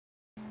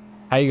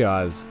Hey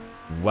guys,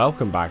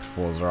 welcome back to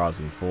Forza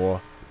Horizon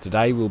 4.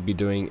 Today we'll be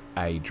doing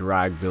a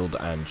drag build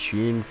and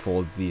tune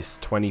for this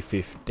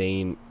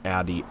 2015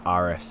 Audi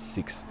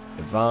RS6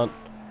 Avant.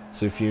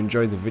 So if you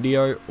enjoy the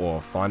video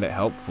or find it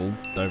helpful,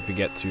 don't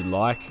forget to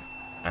like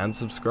and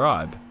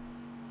subscribe.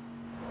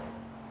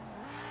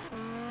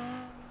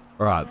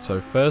 Alright,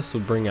 so first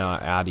we'll bring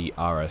our Audi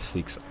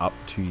RS6 up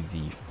to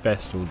the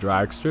festival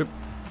drag strip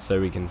so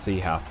we can see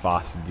how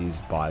fast it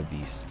is by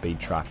the speed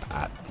trap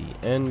at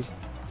the end.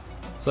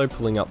 So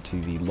pulling up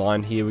to the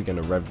line here, we're going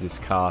to rev this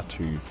car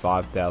to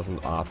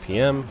 5,000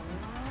 RPM.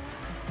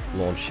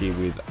 Launch here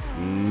with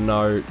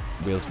no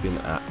wheel spin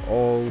at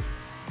all.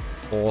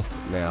 Fourth,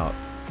 now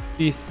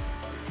fifth,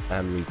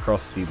 and we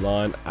cross the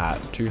line at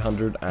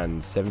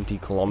 270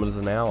 kilometers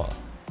an hour.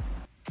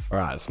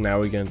 Alright, so now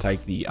we're going to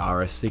take the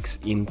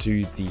RS6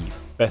 into the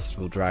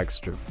festival drag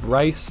strip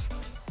race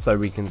so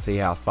we can see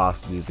how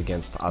fast it is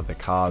against other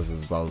cars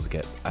as well as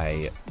get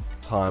a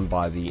time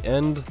by the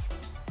end.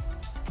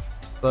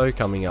 So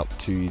coming up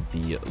to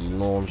the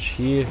launch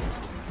here,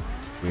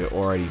 we're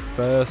already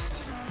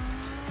first,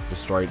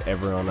 destroyed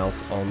everyone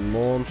else on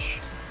launch,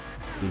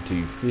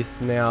 into fifth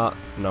now,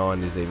 no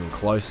one is even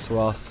close to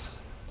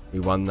us.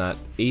 We won that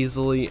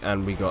easily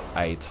and we got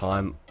a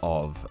time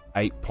of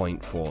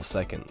 8.4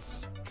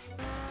 seconds.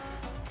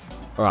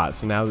 Alright,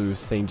 so now that we've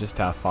seen just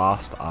how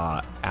fast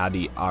our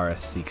Audi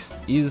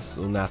RS6 is,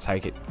 we'll now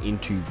take it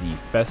into the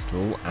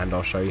festival and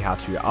I'll show you how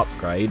to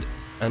upgrade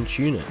and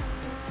tune it.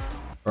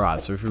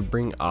 Alright, so if we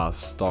bring our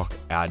stock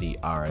Audi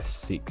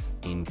RS6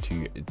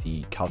 into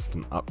the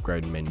custom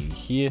upgrade menu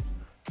here,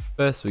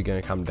 first we're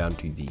going to come down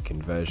to the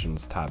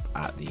conversions tab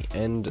at the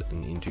end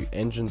and into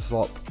engine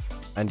swap,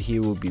 and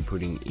here we'll be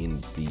putting in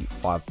the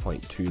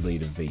 5.2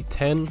 litre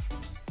V10.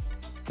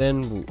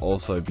 Then we'll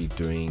also be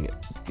doing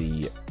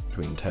the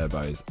twin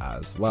turbos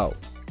as well.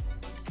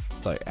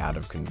 So out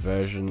of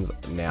conversions,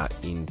 now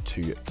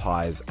into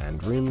tyres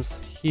and rims.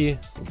 Here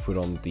we'll put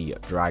on the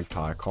drag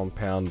tyre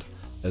compound,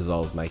 as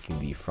well as making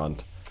the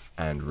front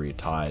and rear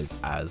tyres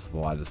as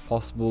wide as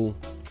possible.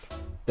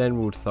 Then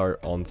we'll throw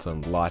on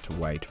some lighter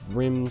weight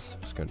rims,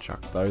 just going to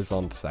chuck those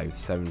on to save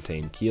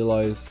 17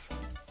 kilos,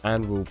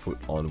 and we'll put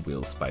on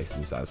wheel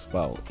spacers as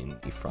well in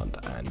the front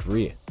and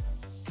rear.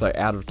 So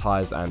out of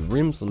tyres and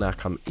rims, we'll now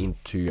come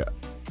into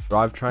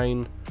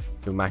drivetrain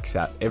to max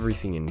out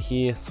everything in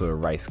here, so a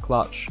race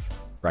clutch,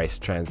 race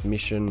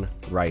transmission,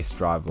 race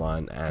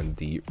driveline and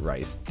the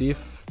race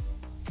diff.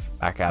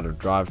 Back out of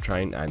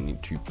drivetrain and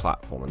into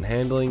platform and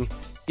handling.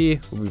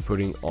 Here we'll be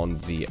putting on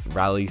the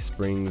rally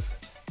springs,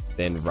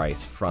 then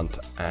race front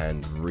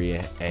and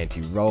rear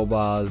anti-roll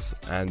bars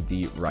and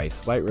the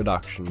race weight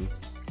reduction.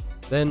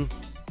 Then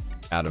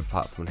out of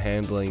platform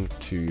handling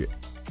to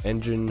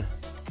engine,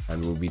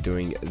 and we'll be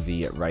doing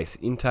the race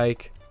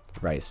intake,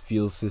 race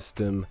fuel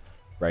system,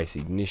 race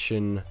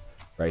ignition,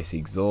 race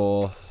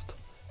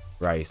exhaust,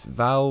 race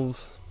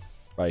valves,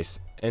 race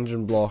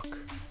engine block,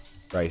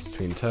 race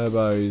twin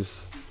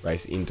turbos,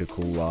 race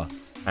intercooler,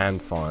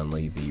 and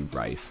finally the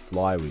race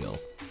flywheel.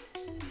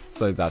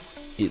 So that's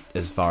it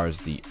as far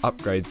as the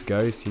upgrades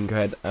go, so you can go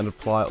ahead and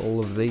apply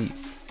all of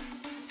these.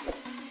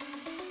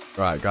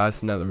 Alright guys,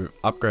 so now that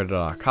we've upgraded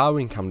our car,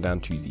 we can come down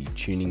to the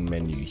tuning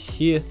menu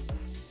here.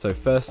 So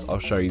first I'll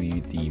show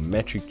you the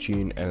metric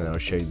tune, and then I'll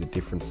show you the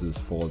differences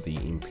for the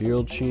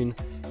imperial tune,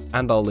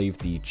 and I'll leave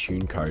the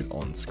tune code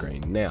on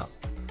screen now.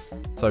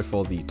 So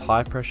for the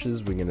tyre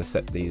pressures, we're going to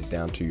set these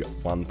down to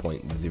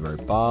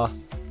 1.0 bar,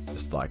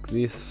 just like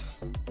this.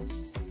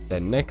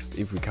 Then next,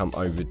 if we come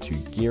over to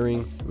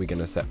gearing, we're going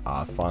to set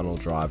our final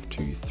drive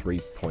to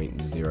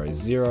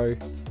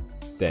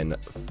 3.00. Then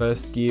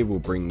first gear, we'll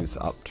bring this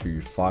up to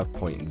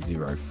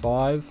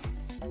 5.05.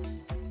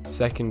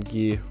 Second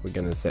gear, we're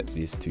going to set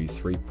this to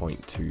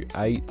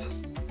 3.28.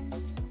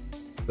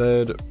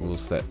 Third, we'll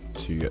set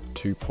to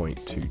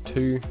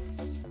 2.22.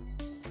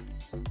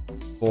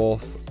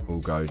 Fourth, we'll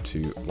go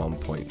to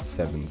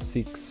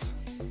 1.76.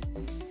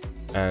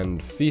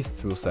 And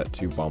fifth, we'll set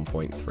to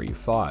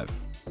 1.35.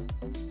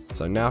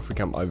 So now if we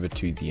come over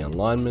to the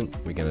alignment,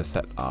 we're going to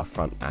set our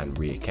front and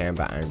rear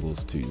camber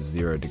angles to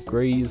 0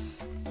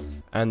 degrees,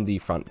 and the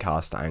front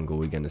cast angle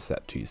we're going to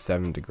set to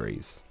 7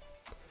 degrees.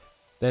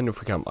 Then if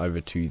we come over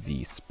to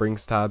the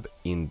springs tab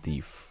in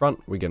the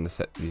front, we're going to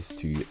set this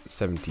to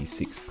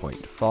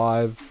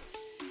 76.5,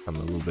 come a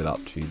little bit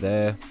up to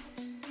there.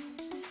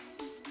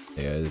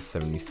 There's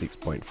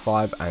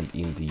 76.5, and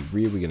in the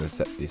rear we're going to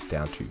set this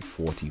down to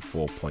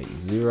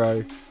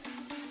 44.0,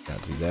 down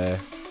to there.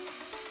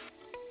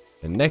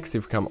 And next,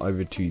 if we come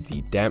over to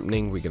the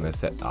dampening, we're going to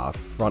set our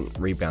front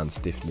rebound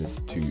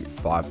stiffness to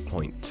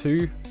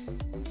 5.2,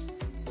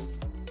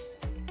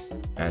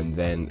 and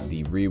then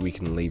the rear we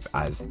can leave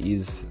as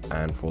is,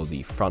 and for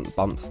the front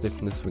bump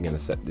stiffness we're going to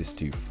set this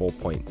to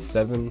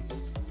 4.7.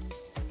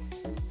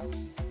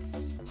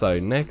 So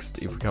next,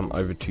 if we come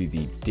over to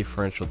the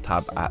differential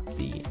tab at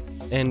the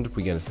end,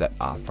 we're going to set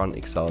our front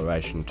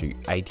acceleration to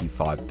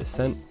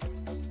 85%,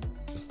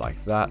 just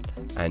like that,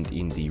 and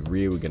in the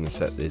rear we're going to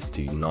set this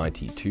to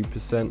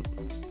 92%,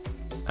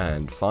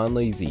 And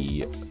finally,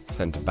 the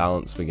center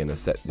balance, we're going to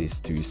set this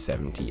to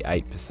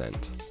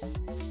 78%.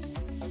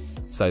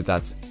 So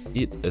that's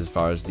it as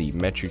far as the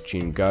metric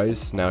tune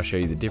goes. Now I'll show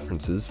you the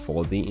differences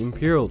for the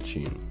Imperial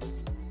tune.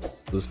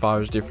 As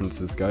far as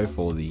differences go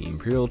for the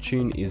Imperial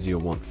tune is you'll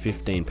want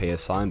 15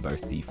 PSI in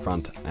both the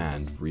front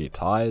and rear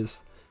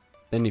tyres.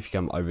 Then if you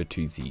come over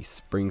to the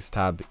springs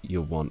tab,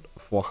 you'll want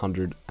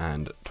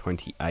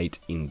 428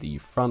 in the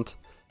front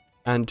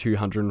and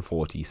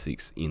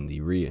 246 in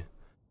the rear.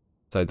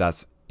 So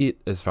that's it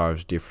as far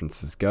as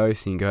differences go,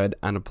 so you can go ahead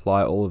and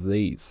apply all of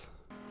these.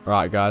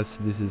 Alright guys,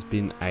 this has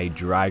been a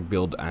drag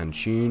build and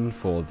tune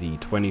for the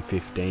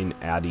 2015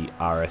 Audi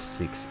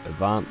RS6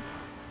 Avant.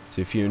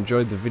 So if you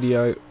enjoyed the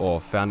video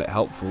or found it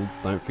helpful,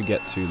 don't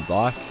forget to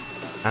like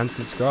and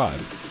subscribe.